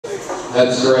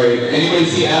That's great. Anybody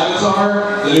see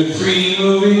Avatar, the new 3D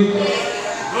movie?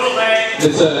 Bootleg.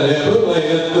 It's a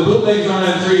bootleg. The bootlegs aren't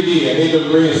in 3D. I hate to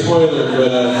bring a spoiler,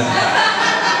 but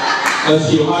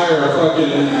unless you hire a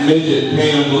fucking midget,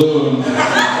 paint him blue, and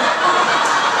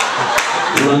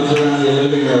he runs around your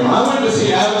living room. I went to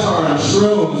see Avatar on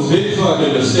shrooms. Big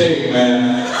fucking mistake,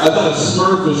 man. I thought a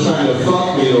Smurf was trying to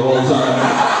fuck me the whole time.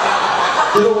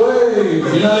 Get away!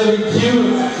 You're not even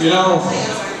cute, you know?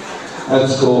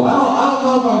 That's cool. I don't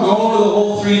know if I'm going with the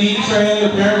whole 3D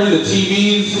trend. Apparently the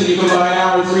TVs that you can buy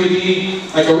now are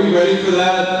 3D. Like, are we ready for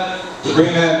that? To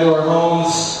bring that into our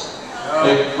homes?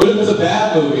 Like, what if it's a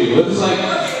bad movie? What if it's like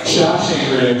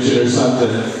Shawshank Redemption or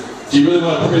something? Do you really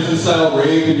want a prison-style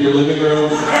rape in your living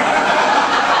room?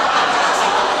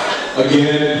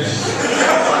 Again?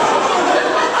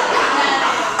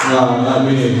 No, not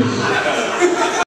me.